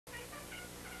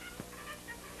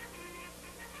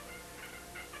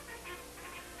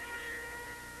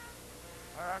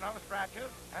no scratches,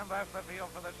 and thus the field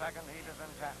for the second heat is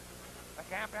intact. The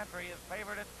camp entry is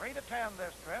favored at 3-10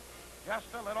 this trip, just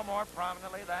a little more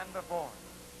prominently than before.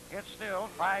 It's still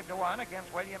 5-1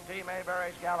 against William T.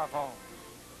 Mayberry's Gallopone.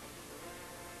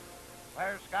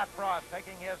 There's Scott Frost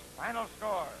taking his final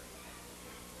score.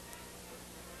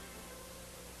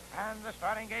 And the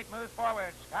starting gate moves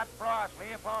forward. Scott Frost,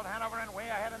 Leopold Hanover, and way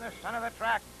ahead in the center of the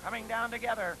track, coming down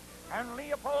together. And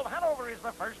Leopold Hanover is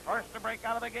the first horse to break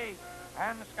out of the gate.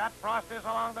 And Scott Frost is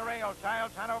along the rail.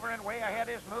 Childs Hanover and way ahead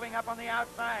is moving up on the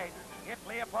outside. It's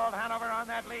Leopold Hanover on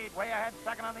that lead. Way ahead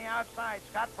second on the outside.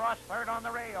 Scott Frost third on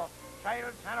the rail.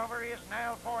 Childs Hanover is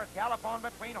now fourth. Gallopone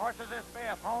between horses is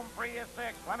fifth. Home Free is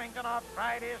sixth. Flemington off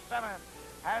stride is seventh.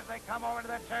 As they come over to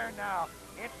the turn now,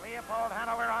 it's Leopold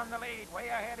Hanover on the lead. Way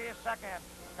ahead is second.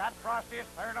 Scott Frost is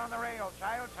third on the rail.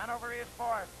 Childs Hanover is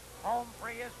fourth. Home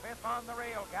Free is fifth on the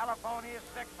rail. Gallopone is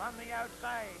sixth on the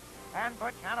outside. And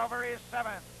Butch Hanover is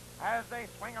seventh. As they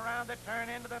swing around the turn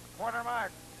into the quarter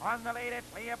mark. On the lead, it's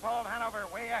Leopold Hanover.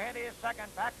 Way ahead is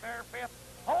second. Back there, fifth.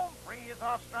 Home Free is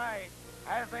off stride.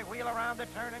 As they wheel around the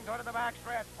turn and go to the back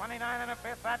stretch. 29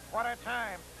 1/5 at quarter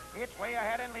time. It's way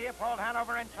ahead in Leopold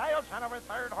Hanover, and Childs Hanover,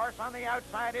 third horse on the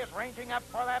outside, is ranging up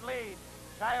for that lead.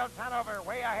 Childs Hanover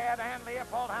way ahead, and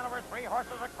Leopold Hanover, three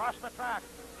horses across the track.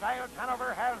 Childs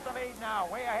Hanover has the lead now,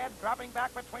 way ahead, dropping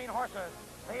back between horses.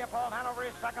 Leopold Hanover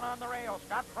is second on the rail.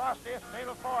 Scott Frost is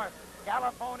still fourth.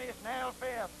 Gallopone is nailed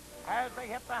fifth. As they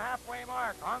hit the halfway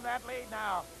mark on that lead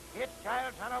now, it's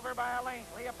Childs Hanover by a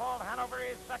length. Leopold Hanover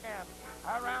is second.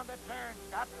 Around the turn,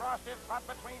 Scott Frost is caught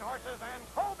between horses, and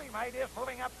Colby Might is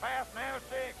moving up fast, now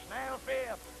sixth, now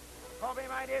fifth. Colby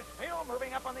Might is still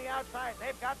moving up on the outside.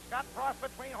 They've got Scott Frost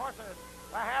between horses.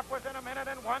 The half was in 1 minute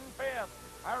and 1/5.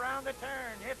 Around the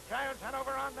turn, it's Childs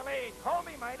Hanover on the lead.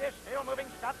 Colby Might is still moving.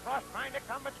 Scott Frost trying to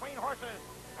come between horses,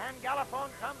 and Gallopone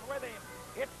comes with him.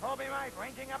 It's Colby Might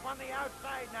ranging up on the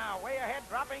outside now, way ahead,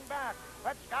 dropping back.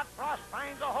 But Scott Frost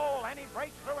finds a hole, and he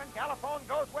breaks through, and Gallopone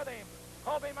goes with him.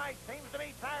 Colby Might seems to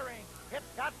be tiring. It's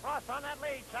Scott Frost on that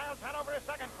lead. Childs Hanover is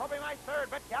second. Colby Might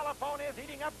third, but Gallopone is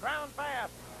eating up ground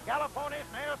fast. Gallopone is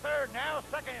now third, now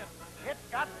second. It's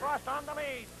Scott Frost on the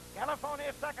lead. Gallopone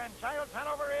is second. Childs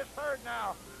Hanover is third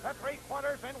now. The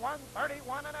 3/4 in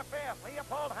 1:31 1/5.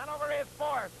 Leopold Hanover is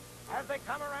fourth. As they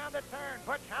come around the turn,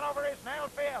 Butch Hanover is now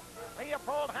fifth.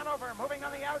 Leopold Hanover moving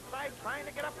on the outside, trying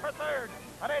to get up for third.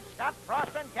 But it's Scott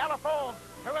Frost and Gallopone,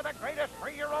 two of the greatest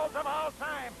 3-year-olds of all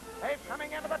time. They're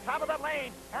coming into the top of the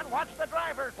lane. And watch the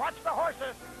drivers, watch the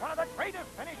horses. One of the greatest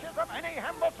finishes of any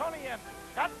Hambletonian.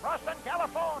 Scott Frost and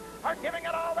Gallopone are giving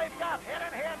it all they've got, head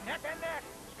and head, neck and neck.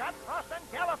 Scott Frost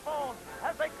and Gallopone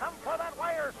as they come for that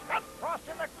wire. Scott Frost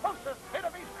in the closest hit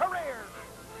of his career.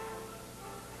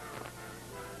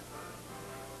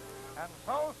 And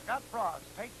so Scott Frost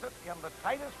takes it in the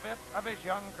tightest fit of his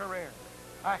young career.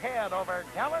 Ahead over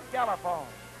gallant Gallopone.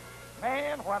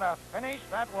 Man, what a finish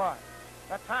that was.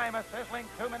 The time a sizzling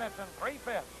 2 minutes and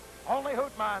 3/5. Only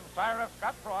Hootman, sire of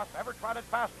Scott Frost, ever trotted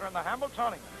faster in the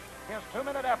Hambletonian. His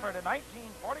 2-minute effort in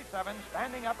 1947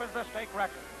 standing up as the stake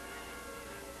record.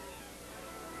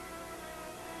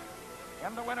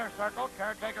 In the winner's circle,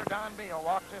 caretaker Don Beale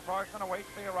walks his horse and awaits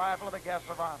the arrival of the guests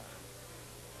of honor.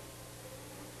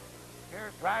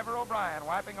 Here's driver O'Brien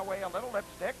wiping away a little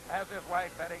lipstick as his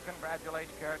wife Betty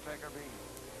congratulates caretaker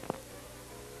Beale.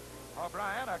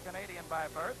 O'Brien, a Canadian by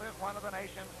birth, is one of the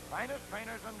nation's finest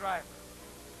trainers and drivers.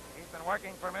 He's been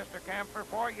working for Mr. Camp for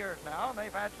 4 years now, and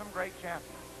they've had some great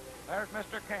champions. There's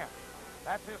Mr. Camp.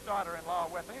 That's his daughter-in-law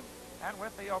with him, and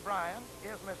with the O'Brien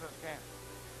is Mrs. Camp.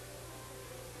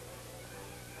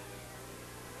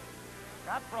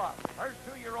 Scott Frost, first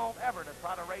 2-year-old ever to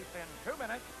trot a race in 2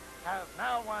 minutes, has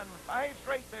now won 5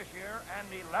 straight this year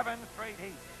and 11 straight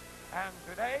heats. And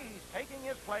today he's taking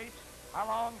his place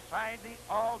alongside the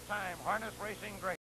all-time harness racing great.